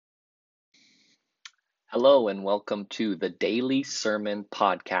Hello and welcome to the Daily Sermon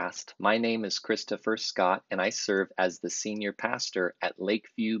Podcast. My name is Christopher Scott and I serve as the senior pastor at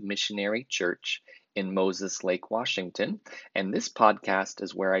Lakeview Missionary Church in Moses Lake, Washington, and this podcast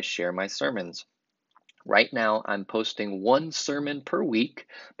is where I share my sermons. Right now, I'm posting one sermon per week,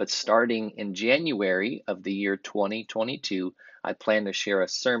 but starting in January of the year 2022, I plan to share a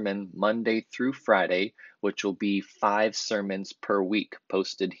sermon Monday through Friday, which will be 5 sermons per week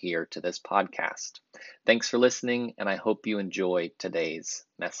posted here to this podcast. Thanks for listening, and I hope you enjoy today's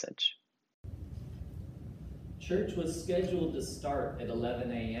message. Church was scheduled to start at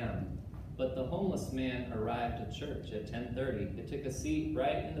 11 a.m., but the homeless man arrived at church at 10:30. He took a seat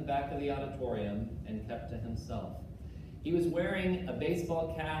right in the back of the auditorium and kept to himself. He was wearing a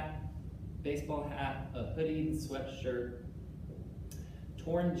baseball hat, a hoodie, sweatshirt,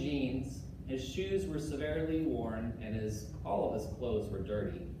 torn jeans. His shoes were severely worn, and all of his clothes were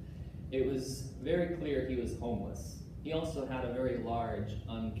dirty. It was very clear he was homeless. He also had a very large,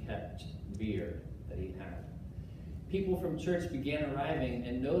 unkept beard that he had. People from church began arriving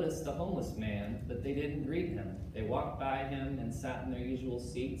and noticed the homeless man, but they didn't greet him. They walked by him and sat in their usual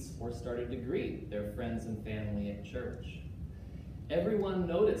seats or started to greet their friends and family at church. Everyone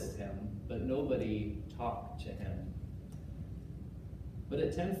noticed him, but nobody talked to him. But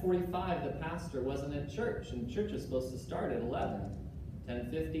at 10:45, the pastor wasn't at church, and church was supposed to start at 11.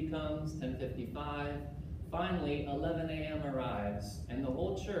 10:50 comes, 10:55. Finally, 11 a.m. arrives, and the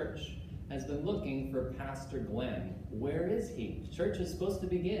whole church has been looking for Pastor Glenn. Where is he? Church is supposed to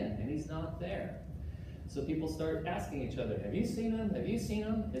begin, and he's not there. So people start asking each other, have you seen him? Have you seen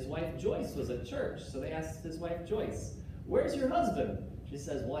him? His wife Joyce was at church, so they asked his wife Joyce, where's your husband? She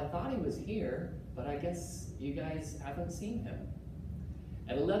says, well, I thought he was here, but I guess you guys haven't seen him.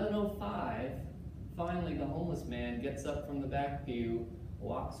 At 11:05, finally the homeless man gets up from the back pew,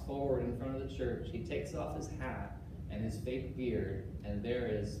 walks forward in front of the church. He takes off his hat and his fake beard, and there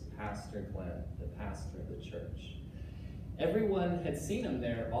is Pastor Glenn, the pastor of the church. Everyone had seen him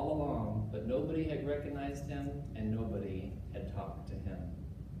there all along, but nobody had recognized him and nobody had talked to him.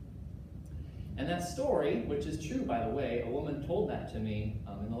 And that story, which is true, by the way, a woman told that to me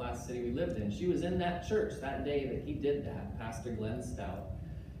in the last city we lived in. She was in that church that day that he did that, Pastor Glenn Stout.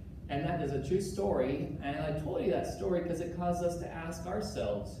 And that is a true story, and I told you that story because it caused us to ask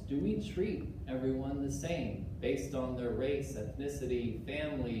ourselves, do we treat everyone the same based on their race, ethnicity,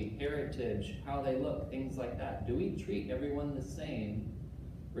 family, heritage, how they look, things like that? Do we treat everyone the same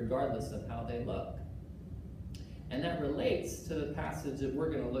regardless of how they look? And that relates to the passage that we're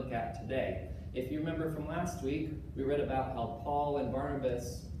going to look at today. If you remember from last week, we read about how Paul and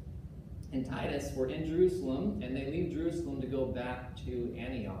Barnabas and Titus were in Jerusalem, and they leave Jerusalem to go back to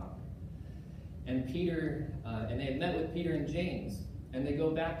Antioch. And they had met with Peter and James, and they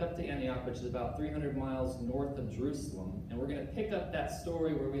go back up to Antioch, which is about 300 miles north of Jerusalem. And we're going to pick up that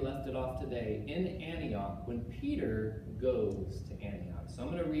story where we left it off today, in Antioch, when Peter goes to Antioch. So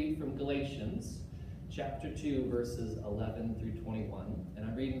I'm going to read from Galatians chapter 2, verses 11 through 21. And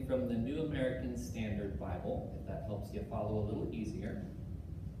I'm reading from the New American Standard Bible, if that helps you follow a little easier.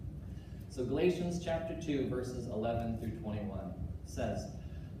 So Galatians chapter 2, verses 11 through 21 says,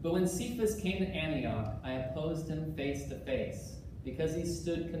 but when Cephas came to Antioch, I opposed him face to face, because he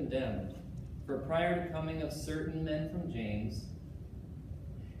stood condemned. For prior to coming of certain men from James,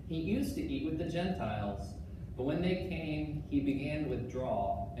 he used to eat with the Gentiles, but when they came, he began to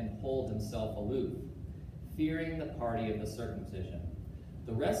withdraw and hold himself aloof, fearing the party of the circumcision.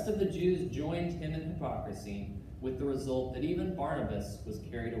 The rest of the Jews joined him in hypocrisy, with the result that even Barnabas was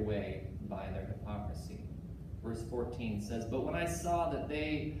carried away by their hypocrisy. Verse 14 says, but when I saw that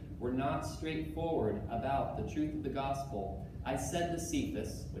they were not straightforward about the truth of the gospel, I said to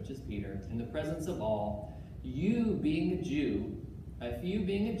Cephas, which is Peter, in the presence of all, if you being a Jew,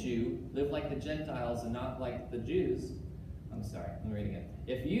 live like the Gentiles and not like the Jews,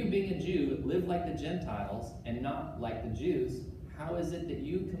 If you being a Jew live like the Gentiles and not like the Jews, how is it that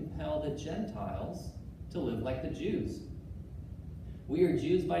you compel the Gentiles to live like the Jews? We are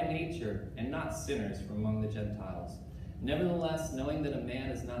Jews by nature, and not sinners from among the Gentiles. Nevertheless, knowing that a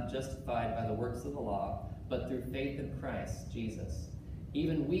man is not justified by the works of the law, but through faith in Christ Jesus.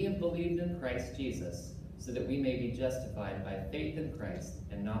 Even we have believed in Christ Jesus, so that we may be justified by faith in Christ,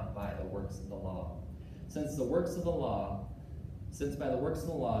 and not by the works of the law. Since by the works of the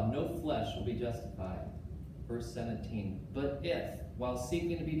law, no flesh will be justified. Verse 17, but if, while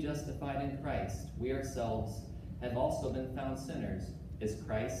seeking to be justified in Christ, we ourselves have also been found sinners, is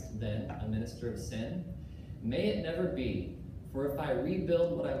Christ then a minister of sin? May it never be, for if I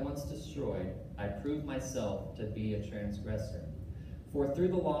rebuild what I once destroyed, I prove myself to be a transgressor. For through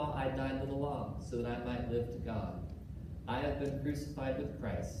the law I died to the law, so that I might live to God. I have been crucified with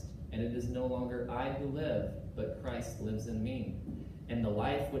Christ, and it is no longer I who live, but Christ lives in me. And the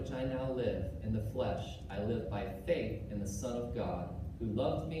life which I now live in the flesh, I live by faith in the Son of God, who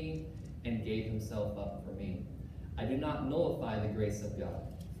loved me and gave himself up for me. I do not nullify the grace of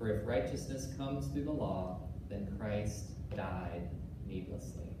God, for if righteousness comes through the law, then Christ died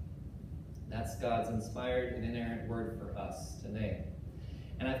needlessly. That's God's inspired and inerrant word for us today.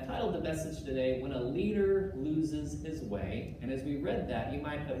 And I've titled the message today, When a Leader Loses His Way. And as we read that, you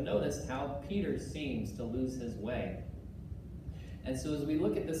might have noticed how Peter seems to lose his way. And so as we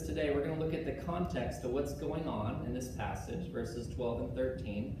look at this today, we're going to look at the context of what's going on in this passage, verses 12 and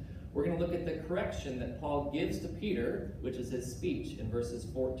 13. We're going to look at the correction that Paul gives to Peter, which is his speech in verses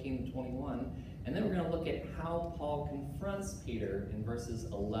 14 and 21. And then we're going to look at how Paul confronts Peter in verses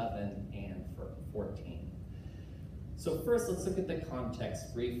 11 and 14. So first, let's look at the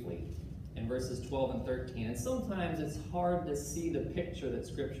context briefly in verses 12 and 13. And sometimes it's hard to see the picture that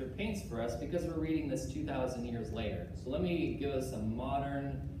Scripture paints for us because we're reading this 2,000 years later. So let me give us a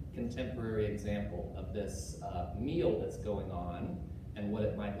modern, contemporary example of this meal that's going on and what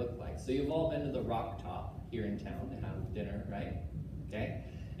it might look like. So you've all been to the Rock Top here in town to have dinner, right? Okay.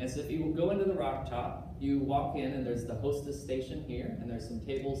 And so if you go into the Rock Top, you walk in and there's the hostess station here, and there's some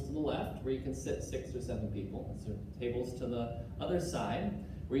tables to the left where you can sit 6 or 7 people. There's tables to the other side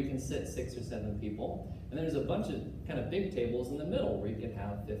where you can sit 6 or 7 people. And there's a bunch of kind of big tables in the middle where you can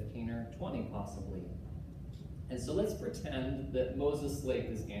have 15 or 20 possibly. And so let's pretend that Moses Lake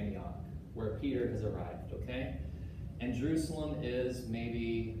is Antioch, where Peter has arrived, okay? And Jerusalem is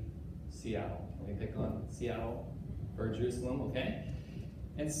maybe Seattle. Can we pick on Seattle for Jerusalem, okay?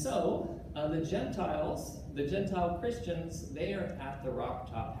 And so the Gentile Christians, they are at the Rock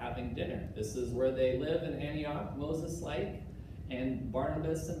Top having dinner. This is where they live in Antioch, Moses Lake, and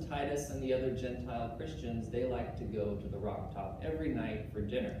Barnabas and Titus and the other Gentile Christians, they like to go to the Rock Top every night for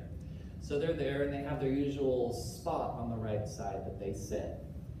dinner. So they're there and they have their usual spot on the right side that they sit.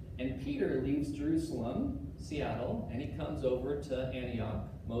 And Peter leaves Jerusalem, Seattle, and he comes over to Antioch,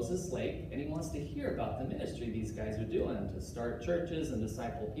 Moses Lake, and he wants to hear about the ministry these guys are doing to start churches and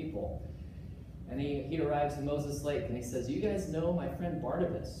disciple people. And he arrives in Moses Lake and he says, "You guys know my friend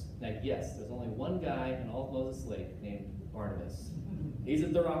Barnabas?" Like, yes, there's only one guy in all of Moses Lake named Barnabas. He's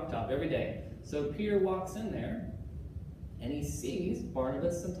at the Rock Top every day. So Peter walks in there and he sees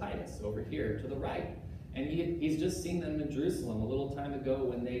Barnabas and Titus over here to the right. And he's just seen them in Jerusalem a little time ago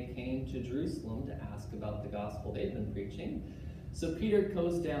when they came to Jerusalem to ask about the gospel they've been preaching. So Peter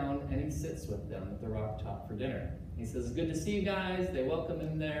goes down and he sits with them at the Rock Top for dinner. He says, "Good to see you guys." They welcome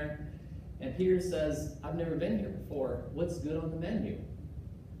him there. And Peter says, "I've never been here before. What's good on the menu?"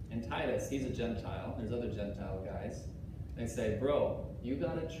 And Titus, he's a Gentile. There's other Gentile guys. They say, "Bro, you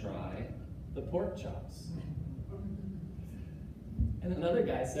gotta try the pork chops." And another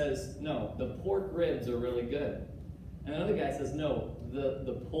guy says, "No, the pork ribs are really good." And another guy says, "No,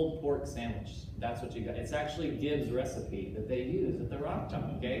 the pulled pork sandwich, that's what you got." It's actually Gibb's recipe that they use at the Rock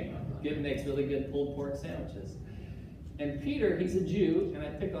Top, okay? Gibb makes really good pulled pork sandwiches. And Peter, he's a Jew, and I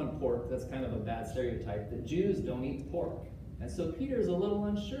pick on pork, that's kind of a bad stereotype, that Jews don't eat pork. And so Peter's a little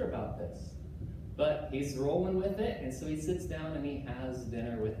unsure about this. But he's rolling with it, and so he sits down and he has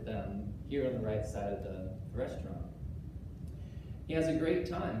dinner with them here on the right side of the restaurant. He has a great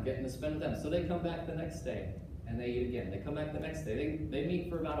time getting to spend with them. So they come back the next day, and they eat again. They come back the next day. They meet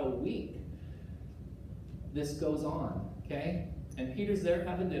for about a week. This goes on, okay? And Peter's there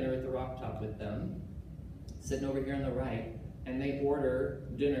having dinner at the Rock Top with them, sitting over here on the right, and they order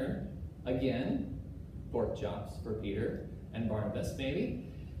dinner again, pork chops for Peter and Barnabas, maybe.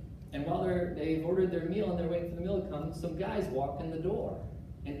 And while they've ordered their meal and they're waiting for the meal to come, some guys walk in the door.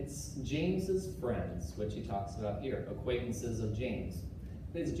 And it's James's friends, which he talks about here, acquaintances of James.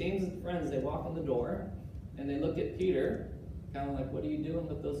 It's James's friends, they walk in the door, and they look at Peter, kind of like, "What are you doing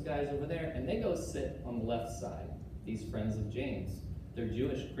with those guys over there?" And they go sit on the left side, these friends of James. They're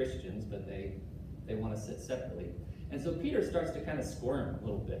Jewish Christians, but they want to sit separately. And so Peter starts to kind of squirm a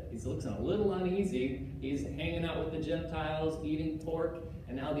little bit. He's looking a little uneasy. He's hanging out with the Gentiles, eating pork,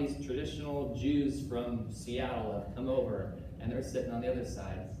 and now these traditional Jews from Seattle have come over, and they're sitting on the other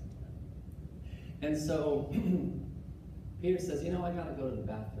side. And so Peter says, "You know, I gotta go to the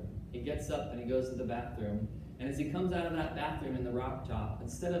bathroom." He gets up and he goes to the bathroom, and as he comes out of that bathroom in the Rock Top,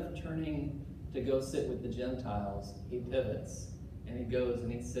 instead of turning to go sit with the Gentiles, he pivots. And he goes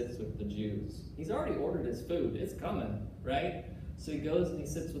and he sits with the Jews. He's already ordered his food. It's coming, right? So he goes and he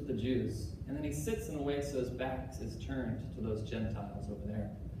sits with the Jews. And then he sits in a way so his back is turned to those Gentiles over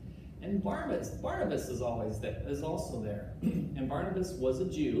there. And Barnabas is also there. And Barnabas was a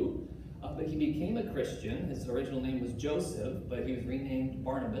Jew, but he became a Christian. His original name was Joseph, but he was renamed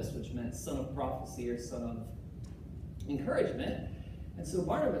Barnabas, which meant son of prophecy or son of encouragement. And so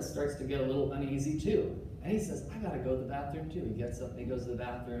Barnabas starts to get a little uneasy too. And he says, I gotta go to the bathroom too. He gets up and he goes to the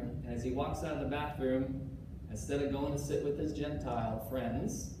bathroom. And as he walks out of the bathroom, instead of going to sit with his Gentile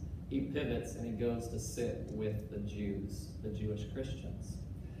friends, he pivots and he goes to sit with the Jews, the Jewish Christians.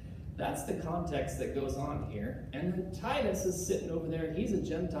 That's the context that goes on here. And then Titus is sitting over there. He's a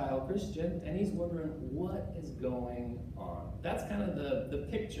Gentile Christian, and he's wondering what is going on. That's kind of the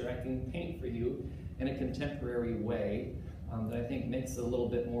picture I can paint for you in a contemporary way that I think makes it a little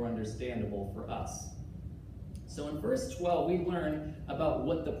bit more understandable for us. So in verse 12, we learn about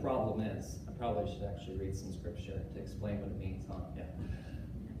what the problem is. I probably should actually read some scripture to explain what it means, huh? Yeah.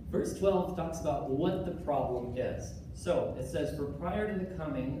 Verse 12 talks about what the problem is. So it says, for prior to the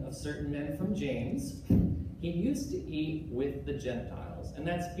coming of certain men from James, he used to eat with the Gentiles, and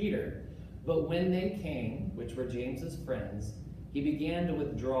that's Peter. But when they came, which were James's friends, he began to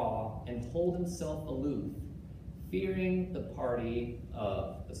withdraw and hold himself aloof, fearing the party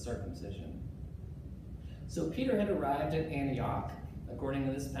of the circumcision. So Peter had arrived at Antioch, according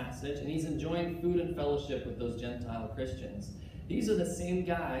to this passage, and he's enjoying food and fellowship with those Gentile Christians. These are the same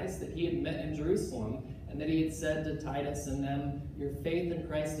guys that he had met in Jerusalem, and that he had said to Titus and them, your faith in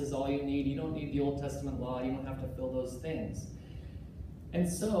Christ is all you need. You don't need the Old Testament law. You don't have to fill those things. And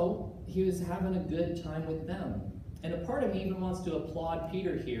so he was having a good time with them. And a part of me even wants to applaud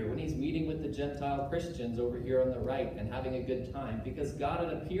Peter here when he's meeting with the Gentile Christians over here on the right and having a good time, because God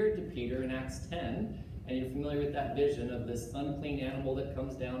had appeared to Peter in Acts 10, and you're familiar with that vision of this unclean animal that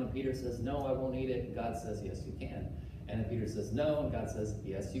comes down, and Peter says, no, I won't eat it. And God says, yes, you can. And then Peter says, no, and God says,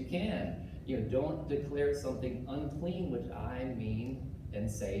 yes, you can. You know, don't declare something unclean, which I mean and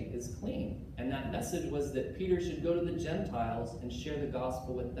say is clean. And that message was that Peter should go to the Gentiles and share the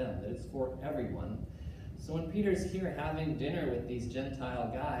gospel with them, that it's for everyone. So when Peter's here having dinner with these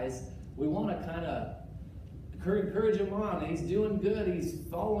Gentile guys, we want to kind of encourage him on. He's doing good. He's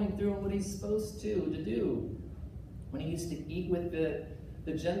following through on what he's supposed to do. When he used to eat with the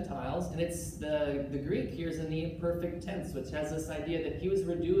Gentiles, and it's the Greek here is in the imperfect tense, which has this idea that he was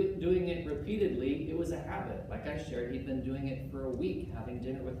doing it repeatedly. It was a habit. Like I shared, he'd been doing it for a week, having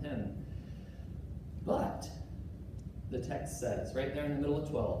dinner with him. But the text says, right there in the middle of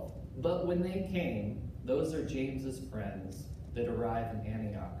 12, but when they came, those are James's friends that arrived in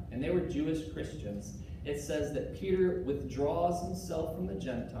Antioch, and they were Jewish Christians. It says that Peter withdraws himself from the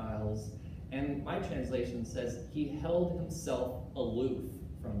Gentiles, and my translation says he held himself aloof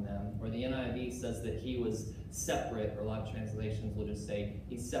from them, or the NIV says that he was separate, or a lot of translations will just say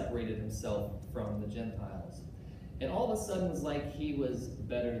he separated himself from the Gentiles. And all of a sudden it was like he was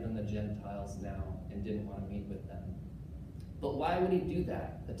better than the Gentiles now and didn't want to meet with them. But why would he do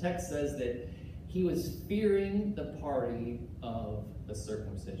that? The text says that he was fearing the party of the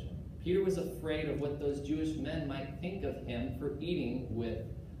circumcision. Peter was afraid of what those Jewish men might think of him for eating with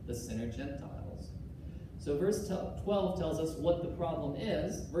the sinner Gentiles. So verse 12 tells us what the problem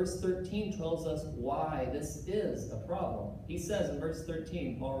is. Verse 13 tells us why this is a problem. He says in verse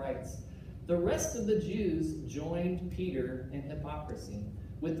 13, Paul writes, the rest of the Jews joined Peter in hypocrisy,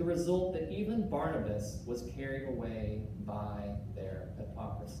 with the result that even Barnabas was carried away by their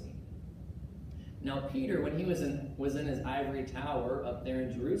hypocrisy. Now Peter, when he was in his ivory tower up there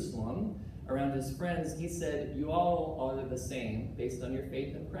in Jerusalem, around his friends, he said, you all are the same based on your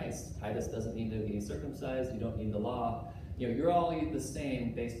faith in Christ. Titus doesn't need to be circumcised. You don't need the law. You know, you're all the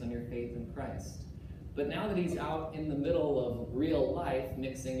same based on your faith in Christ. But now that he's out in the middle of real life,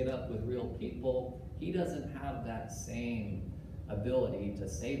 mixing it up with real people, he doesn't have that same ability to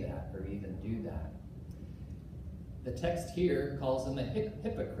say that or even do that. The text here calls him a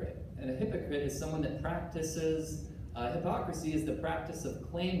hypocrite. And a hypocrite is someone that practices hypocrisy is the practice of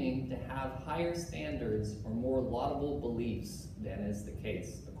claiming to have higher standards or more laudable beliefs than is the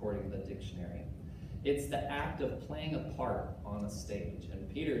case, according to the dictionary. It's the act of playing a part on a stage. And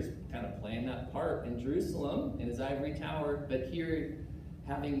Peter's kind of playing that part in Jerusalem, in his ivory tower, but here,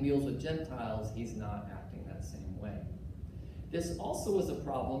 having meals with Gentiles, he's not acting that same way. This also was a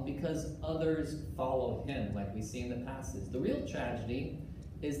problem because others follow him, like we see in the passage. The real tragedy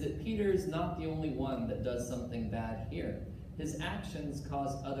is that Peter is not the only one that does something bad here. His actions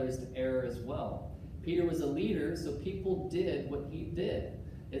cause others to err as well. Peter was a leader, so people did what he did.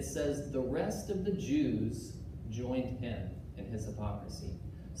 It says the rest of the Jews joined him in his hypocrisy,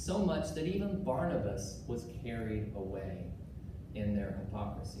 so much that even Barnabas was carried away in their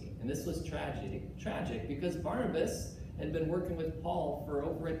hypocrisy. And this was tragic because Barnabas had been working with Paul for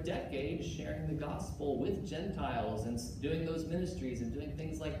over a decade, sharing the gospel with Gentiles and doing those ministries and doing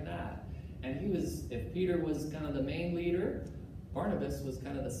things like that. And he was, if Peter was kind of the main leader, Barnabas was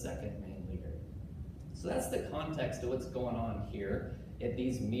kind of the second main leader. So that's the context of what's going on here at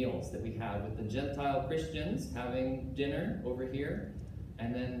these meals that we have, with the Gentile Christians having dinner over here,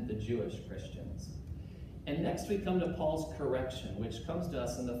 and then the Jewish Christians. And next we come to Paul's correction, which comes to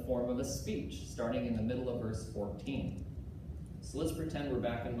us in the form of a speech, starting in the middle of verse 14. So let's pretend we're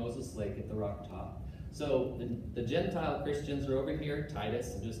back in Moses Lake at the rock top. So the Gentile Christians are over here,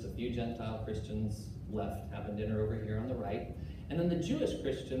 Titus, and just a few Gentile Christians left having dinner over here on the right. And then the Jewish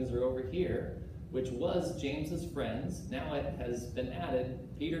Christians are over here, which was James's friends. Now it has been added.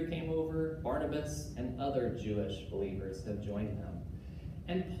 Peter came over, Barnabas, and other Jewish believers have joined them.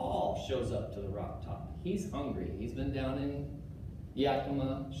 And Paul shows up to the rock top. He's hungry. He's been down in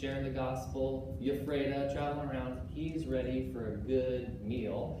Yakima sharing the gospel, Ephrata, traveling around. He's ready for a good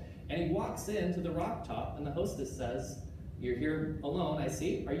meal. And he walks into the rock top, and the hostess says, "You're here alone, I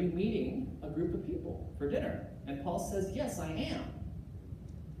see. Are you meeting a group of people for dinner?" And Paul says, "Yes, I am."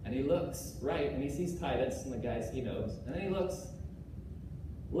 And he looks right, and he sees Titus and the guys he knows. And then he looks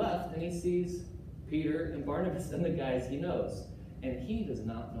left, and he sees Peter and Barnabas and the guys he knows. And he does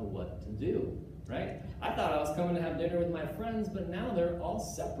not know what to do, right? I thought I was coming to have dinner with my friends, but now they're all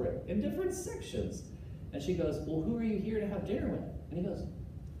separate in different sections. And she goes, "Well, who are you here to have dinner with?" And he goes,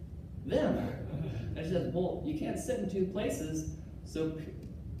 "Them." And she says, "Well, you can't sit in two places." So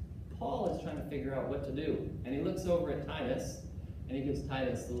Paul is trying to figure out what to do. And he looks over at Titus, and he gives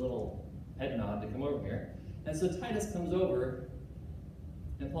Titus a little head nod to come over here. And so Titus comes over,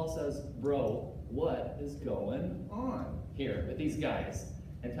 and Paul says, "Bro, what is going on here with these guys?"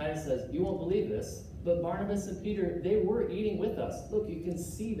 And Titus says, "You won't believe this, but Barnabas and Peter, they were eating with us. Look, you can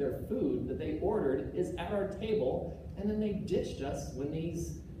see their food that they ordered is at our table, and then they ditched us when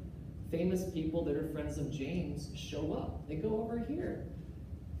these famous people that are friends of James show up. They go over here."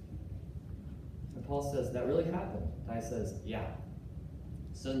 And Paul says, "That really happened?" Titus says, "Yeah."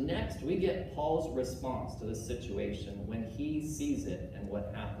 So next we get Paul's response to the situation when he sees it and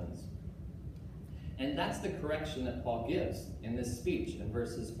what happens. And that's the correction that Paul gives in this speech in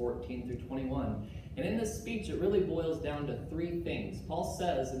verses 14 through 21. And in this speech, it really boils down to three things. Paul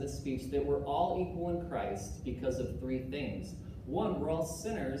says in this speech that we're all equal in Christ because of three things. One, we're all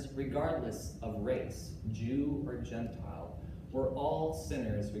sinners regardless of race, Jew or Gentile. We're all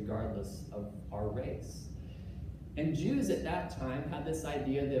sinners regardless of our race. And Jews at that time had this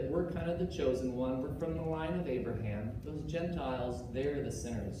idea that we're kind of the chosen one. We're from the line of Abraham. Those Gentiles, they're the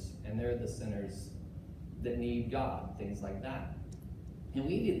sinners, and they're the sinners that need God, things like that. And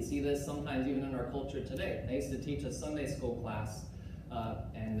we can see this sometimes even in our culture today. I used to teach a Sunday school class,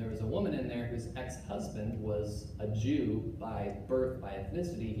 and there was a woman in there whose ex-husband was a Jew by birth, by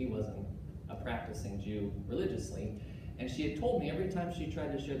ethnicity. He wasn't a practicing Jew religiously. And she had told me every time she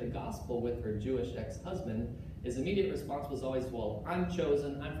tried to share the gospel with her Jewish ex-husband, his immediate response was always, "Well, I'm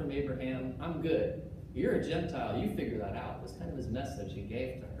chosen, I'm from Abraham, I'm good. You're a Gentile, you figure that out." It was kind of his message he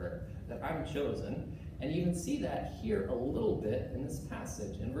gave to her, that I'm chosen. And you can see that here a little bit in this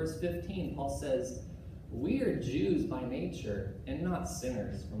passage. In verse 15, Paul says, "We are Jews by nature and not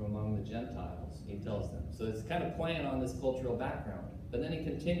sinners from among the Gentiles," he tells them. So it's kind of playing on this cultural background. But then he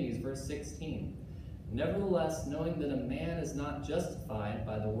continues, verse 16, "Nevertheless, knowing that a man is not justified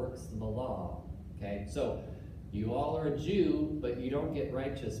by the works of the law." Okay, so you all are a Jew, but you don't get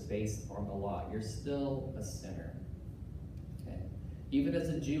righteous based on the law. You're still a sinner. Okay? Even as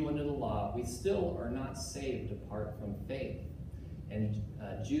a Jew under the law, we still are not saved apart from faith. And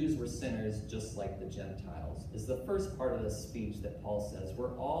Jews were sinners just like the Gentiles. Is the first part of the speech that Paul says.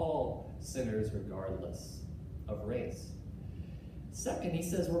 We're all sinners regardless of race. Second, he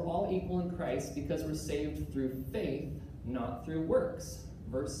says we're all equal in Christ because we're saved through faith, not through works.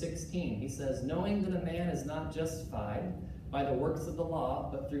 Verse 16, he says, "Knowing that a man is not justified by the works of the law,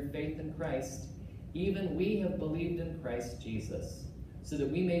 but through faith in Christ, even we have believed in Christ Jesus, so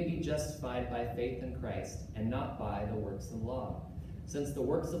that we may be justified by faith in Christ, and not by the works of the law. Since the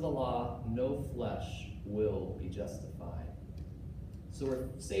works of the law, no flesh will be justified." So we're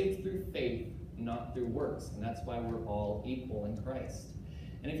saved through faith, not through works, and that's why we're all equal in Christ.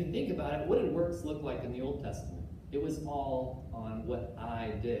 And if you think about it, what did works look like in the Old Testament? It was all on what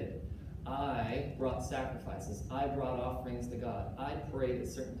I did. I brought sacrifices. I brought offerings to God. I prayed at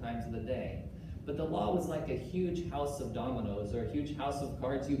certain times of the day. But the law was like a huge house of dominoes or a huge house of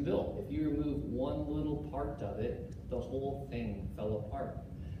cards you built. If you remove one little part of it, the whole thing fell apart.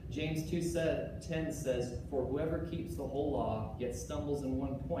 James 2:10 says, "For whoever keeps the whole law, yet stumbles in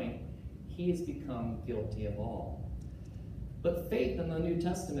one point, he has become guilty of all." But faith in the New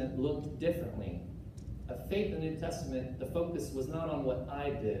Testament looked differently. A faith in the New Testament, the focus was not on what I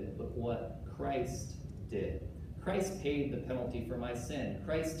did, but what Christ did. Christ paid the penalty for my sin.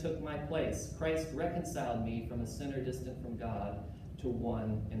 Christ took my place. Christ reconciled me from a sinner distant from God to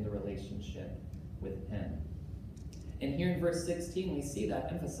one in the relationship with him. And here in verse 16, we see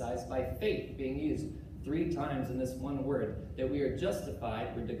that emphasized by faith being used 3 times in this one word, that we are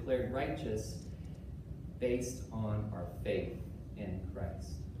justified, we're declared righteous based on our faith in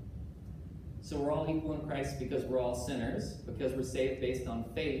Christ. So we're all equal in Christ because we're all sinners, because we're saved based on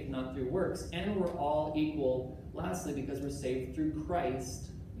faith, not through works, and we're all equal, lastly, because we're saved through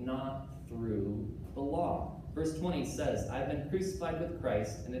Christ, not through the law. Verse 20 says, I've been crucified with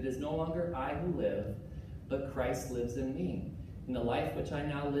Christ, and it is no longer I who live, but Christ lives in me. In the life which I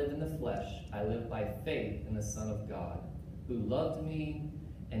now live in the flesh, I live by faith in the Son of God, who loved me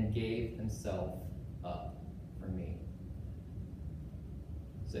and gave himself up for me.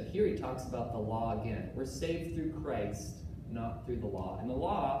 So here he talks about the law again. We're saved through Christ, not through the law. And the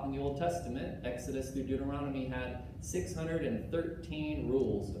law in the Old Testament, Exodus through Deuteronomy, had 613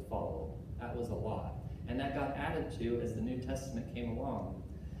 rules to follow. That was a lot. And that got added to as the New Testament came along.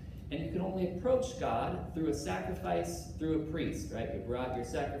 And you could only approach God through a sacrifice, through a priest, right? You brought your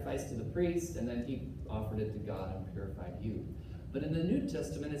sacrifice to the priest, and then he offered it to God and purified you. But in the New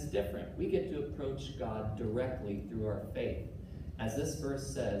Testament, it's different. We get to approach God directly through our faith. As this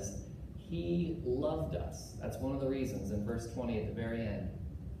verse says, he loved us. That's one of the reasons in verse 20 at the very end.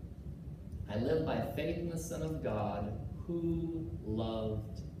 I live by faith in the Son of God who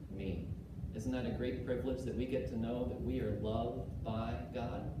loved me. Isn't that a great privilege that we get to know that we are loved by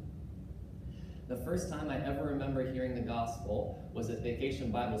God? The first time I ever remember hearing the gospel was at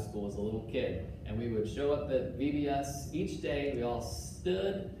Vacation Bible School as a little kid. And we would show up at VBS each day. We all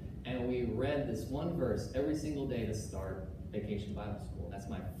stood and we read this one verse every single day to start Vacation Bible School. That's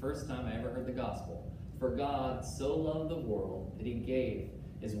my first time I ever heard the gospel. For God so loved the world that he gave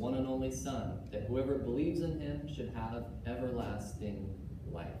his one and only Son, that whoever believes in him should have everlasting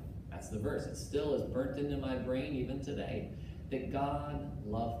life. That's the verse. It still is burnt into my brain even today, that God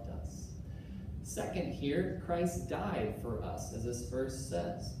loved us. Second here, Christ died for us, as this verse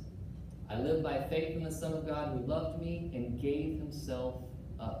says. I live by faith in the Son of God who loved me and gave himself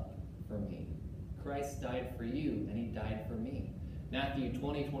up for me. Christ died for you, and he died for me. Matthew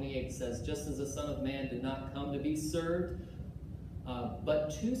 20:28 says, just as the Son of Man did not come to be served,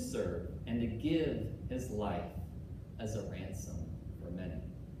 but to serve and to give his life as a ransom for many.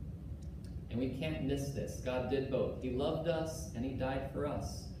 And we can't miss this. God did both. He loved us and he died for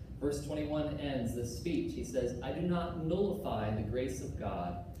us. Verse 21 ends this speech. He says, I do not nullify the grace of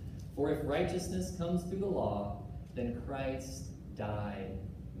God, for if righteousness comes through the law, then Christ died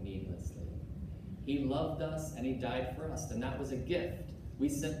needlessly. He loved us and he died for us, and that was a gift. We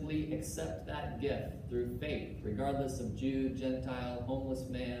simply accept that gift through faith, regardless of Jew, Gentile, homeless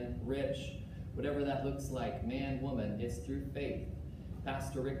man, rich, whatever that looks like, man, woman, it's through faith.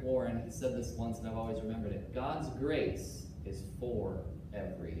 Pastor Rick Warren, he said this once and I've always remembered it. God's grace is for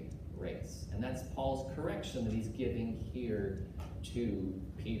every race. And that's Paul's correction that he's giving here to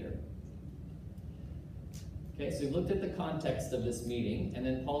Peter. Okay, so we looked at the context of this meeting, and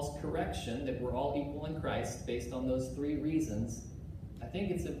then Paul's correction that we're all equal in Christ based on those 3 reasons. I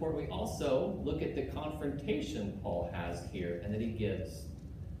think it's important we also look at the confrontation Paul has here and that he gives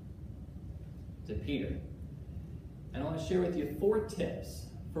to Peter. And I want to share with you 4 tips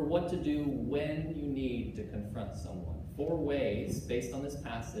for what to do when you need to confront someone. 4 ways, based on this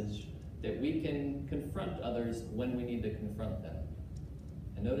passage, that we can confront others when we need to confront them.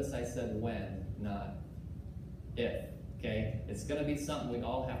 And notice I said when, not if. Okay? It's going to be something we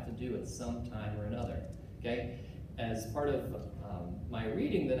all have to do at some time or another. Okay? As part of my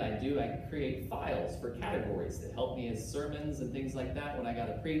reading that I do, I create files for categories that help me as sermons and things like that when I got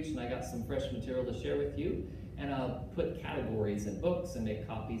to preach and I got some fresh material to share with you. And I'll put categories in books and make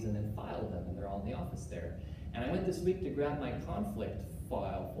copies and then file them, and they're all in the office there. And I went this week to grab my conflict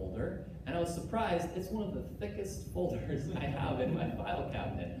file folder, and I was surprised it's one of the thickest folders I have in my file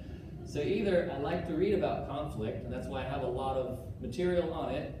cabinet. So either I like to read about conflict, and that's why I have a lot of material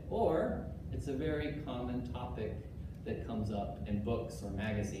on it, or it's a very common topic that comes up in books or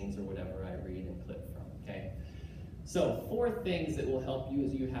magazines or whatever I read and clip from, okay? So 4 things that will help you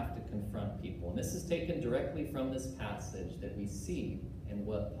as you have to confront people. And this is taken directly from this passage that we see in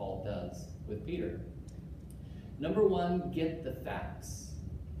what Paul does with Peter. Number 1, get the facts.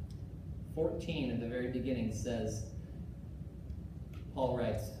 14 at the very beginning says, Paul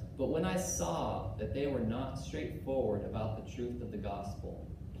writes, but when I saw that they were not straightforward about the truth of the gospel,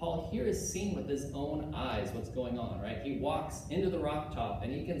 Paul here is seeing with his own eyes what's going on, right? He walks into the rock top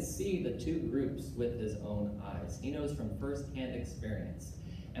and he can see the two groups with his own eyes. He knows from firsthand experience.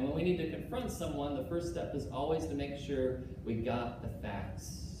 And when we need to confront someone, the first step is always to make sure we got the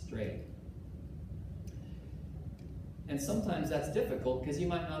facts straight. And sometimes that's difficult because you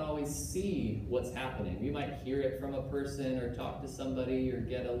might not always see what's happening. You might hear it from a person or talk to somebody or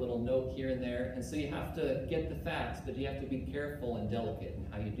get a little note here and there. And so you have to get the facts, but you have to be careful and delicate in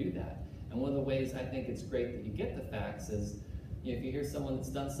how you do that. And one of the ways I think it's great that you get the facts is, if you hear someone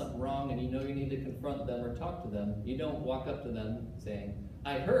that's done something wrong and you know you need to confront them or talk to them, you don't walk up to them saying,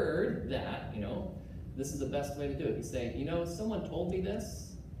 I heard that, this is the best way to do it. You say, someone told me this,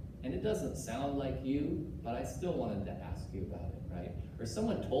 and it doesn't sound like you, but I still wanted to ask you about it, right? Or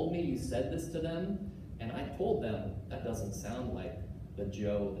someone told me you said this to them, and I told them that doesn't sound like the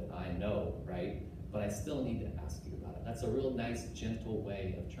Joe that I know, right? But I still need to ask you about it. That's a real nice, gentle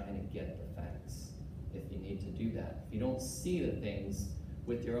way of trying to get the facts, if you need to do that. If you don't see the things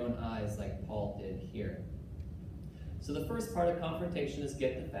with your own eyes like Paul did here. So the first part of confrontation is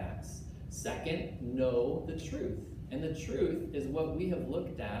get the facts. Second, know the truth. And the truth is what we have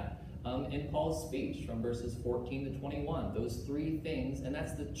looked at in Paul's speech from verses 14 to 21. Those three things, and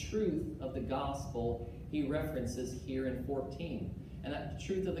that's the truth of the gospel he references here in 14. And that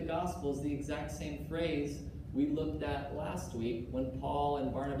truth of the gospel is the exact same phrase we looked at last week when Paul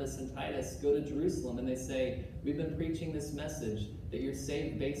and Barnabas and Titus go to Jerusalem and they say, we've been preaching this message that you're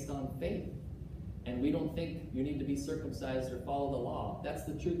saved based on faith. And we don't think you need to be circumcised or follow the law. That's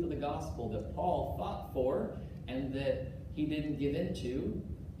the truth of the gospel that Paul fought for and that he didn't give into.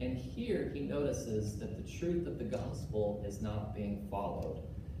 And here he notices that the truth of the gospel is not being followed.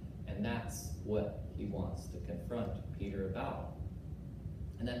 And that's what he wants to confront Peter about.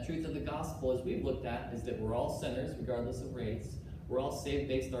 And that truth of the gospel, as we've looked at, is that we're all sinners, regardless of race. We're all saved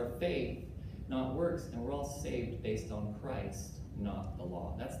based on our faith, not works. And we're all saved based on Christ, not the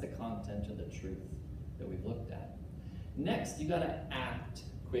law. That's the content of the truth that we've looked at. Next, you got to act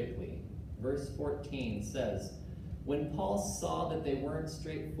quickly. Verse 14 says, when Paul saw that they weren't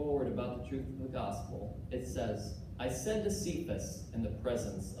straightforward about the truth of the gospel, it says, I said to Cephas in the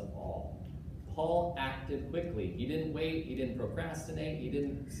presence of all. Paul acted quickly. He didn't wait. He didn't procrastinate. He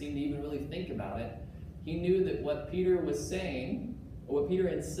didn't seem to even really think about it. He knew that what Peter was saying, or what Peter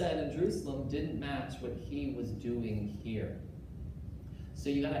had said in Jerusalem, didn't match what he was doing here. So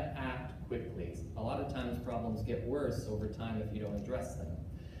you got to act quickly. A lot of times problems get worse over time if you don't address them.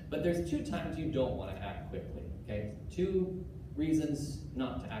 But there's two times you don't want to act quickly, okay? Two reasons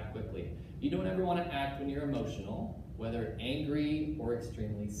not to act quickly. You don't ever want to act when you're emotional, whether angry or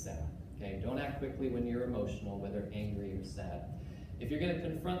extremely sad, okay? Don't act quickly when you're emotional, whether angry or sad. If you're going to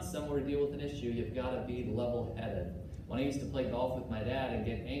confront someone or deal with an issue, you've got to be level-headed. When I used to play golf with my dad and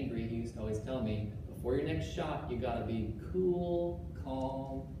get angry, he used to always tell me, before your next shot, you got to be cool,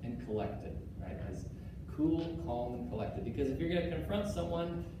 calm, and collected, right? As cool, calm, and collected. Because if you're going to confront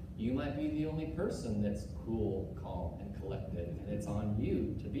someone, you might be the only person that's cool, calm, and collected, and it's on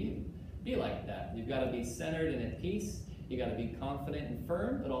you to be like that. You've got to be centered and at peace. You've got to be confident and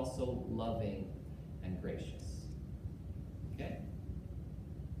firm, but also loving and gracious. Okay?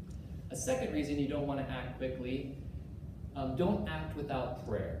 A second reason you don't want to act quickly, don't act without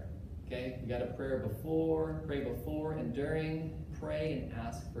prayer. Okay? You got to pray before and during. Pray and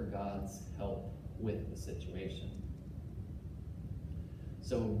ask for God's help with the situation.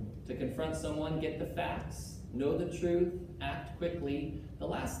 So to confront someone, get the facts, know the truth, act quickly. The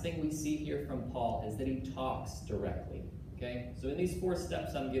last thing we see here from Paul is that he talks directly. Okay? So in these 4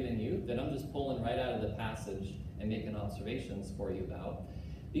 steps I'm giving you, that I'm just pulling right out of the passage and making observations for you about,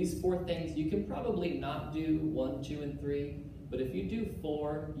 these 4 things, you can probably not do 1, 2, and 3, but if you do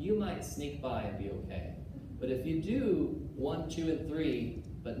 4, you might sneak by and be okay. But if you do 1, 2, and 3,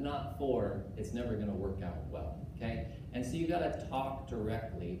 but not 4, it's never going to work out well. Okay? And so you got to talk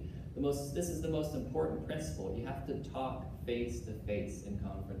directly. This is the most important principle. You have to talk face to face in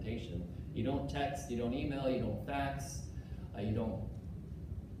confrontation. You don't text, you don't email, you don't fax, you don't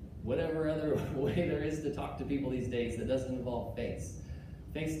whatever other way there is to talk to people these days that doesn't involve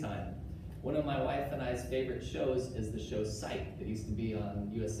FaceTime. One of my wife and I's favorite shows is the show Psych that used to be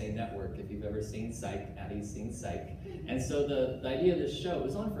on USA Network. If you've ever seen Psych, Addie's seen Psych. And so the idea of this show, it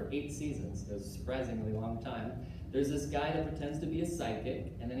was on for 8 seasons. It was a surprisingly long time. There's this guy that pretends to be a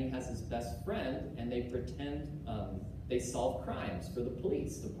psychic, and then he has his best friend, and they pretend they solve crimes for the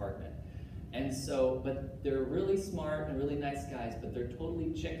police department. And so, but they're really smart and really nice guys, but they're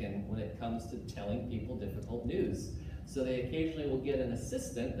totally chicken when it comes to telling people difficult news. So they occasionally will get an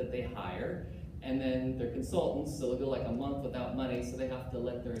assistant that they hire, And then they're consultants, so they'll go like a month without money, so they have to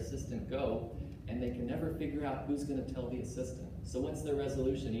let their assistant go, and they can never figure out who's going to tell the assistant. So what's their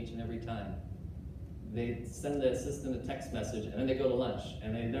resolution each and every time? They send the assistant a text message, and then they go to lunch,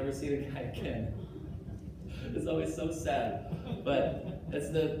 and they never see the guy again. It's always so sad. But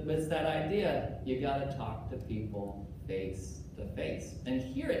it's that idea, you got to talk to people face to face. And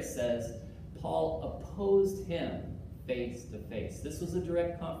here it says, Paul opposed him face to face. This was a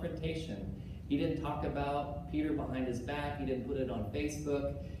direct confrontation. He didn't talk about Peter behind his back. He didn't put it on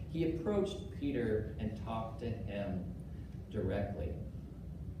Facebook. He approached Peter and talked to him directly.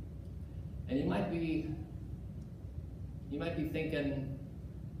 And you might be thinking,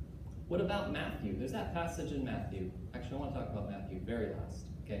 what about Matthew? There's that passage in Matthew. Actually, I want to talk about Matthew very last.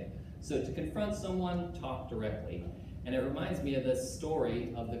 Okay. So to confront someone, talk directly. And it reminds me of this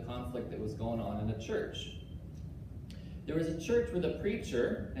story of the conflict that was going on in a church. There was a church where the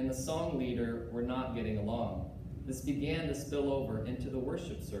preacher and the song leader were not getting along. This began to spill over into the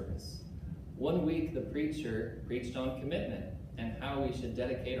worship service. One week, the preacher preached on commitment and how we should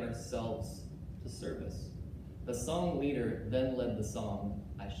dedicate ourselves to service. The song leader then led the song,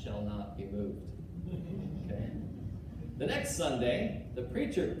 "I Shall Not Be Moved." Okay. The next Sunday, the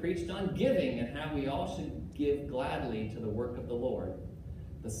preacher preached on giving and how we all should give gladly to the work of the Lord.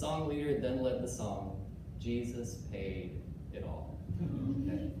 The song leader then led the song, "Jesus Paid It All."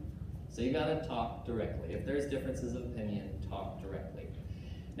 Okay. So you got to talk directly. If there's differences of opinion, talk directly.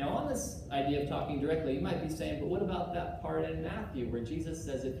 Now on this idea of talking directly, you might be saying, but what about that part in Matthew where Jesus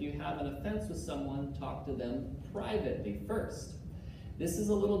says if you have an offense with someone, talk to them privately first? This is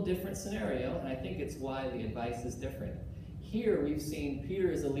a little different scenario, and I think it's why the advice is different. Here we've seen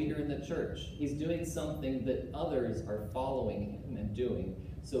Peter is a leader in the church. He's doing something that others are following him and doing.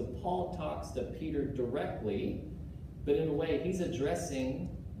 So Paul talks to Peter directly, but in a way he's addressing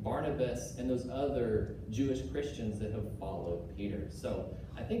Barnabas and those other Jewish Christians that have followed Peter. So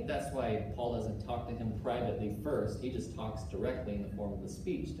I think that's why Paul doesn't talk to him privately first. He just talks directly in the form of a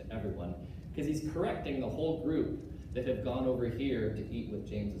speech to everyone, because he's correcting the whole group that have gone over here to eat with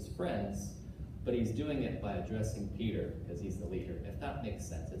James's friends, but he's doing it by addressing Peter because he's the leader, if that makes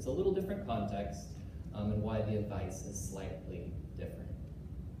sense. It's a little different context, and why the advice is slightly different.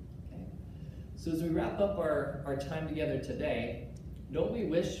 Okay. So as we wrap up our time together today, don't we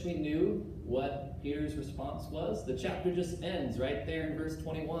wish we knew what Peter's response was? The chapter just ends right there in verse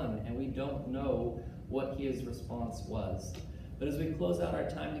 21, and we don't know what his response was. But as we close out our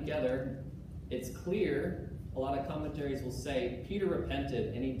time together, it's clear, a lot of commentaries will say, Peter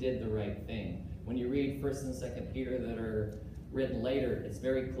repented and he did the right thing. When you read 1st and 2nd Peter that are written later, it's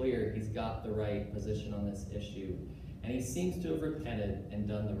very clear he's got the right position on this issue. And he seems to have repented and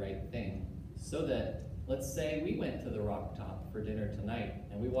done the right thing. So that, let's say we went to the Rock Top for dinner tonight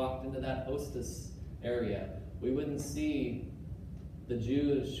and we walked into that hostess area, we wouldn't see the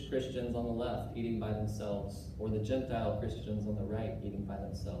Jewish Christians on the left eating by themselves or the Gentile Christians on the right eating by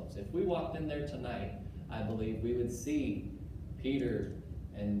themselves. If we walked in there tonight, I believe we would see Peter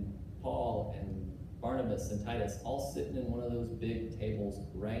and Paul and Barnabas and Titus all sitting in one of those big tables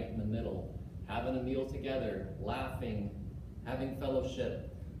right in the middle, having a meal together, laughing, having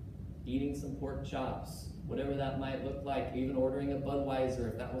fellowship, eating some pork chops, whatever that might look like, even ordering a Budweiser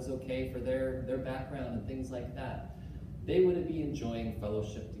if that was okay for their background and things like that. They would be enjoying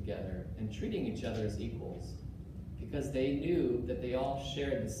fellowship together and treating each other as equals because they knew that they all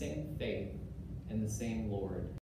shared the same faith and the same Lord.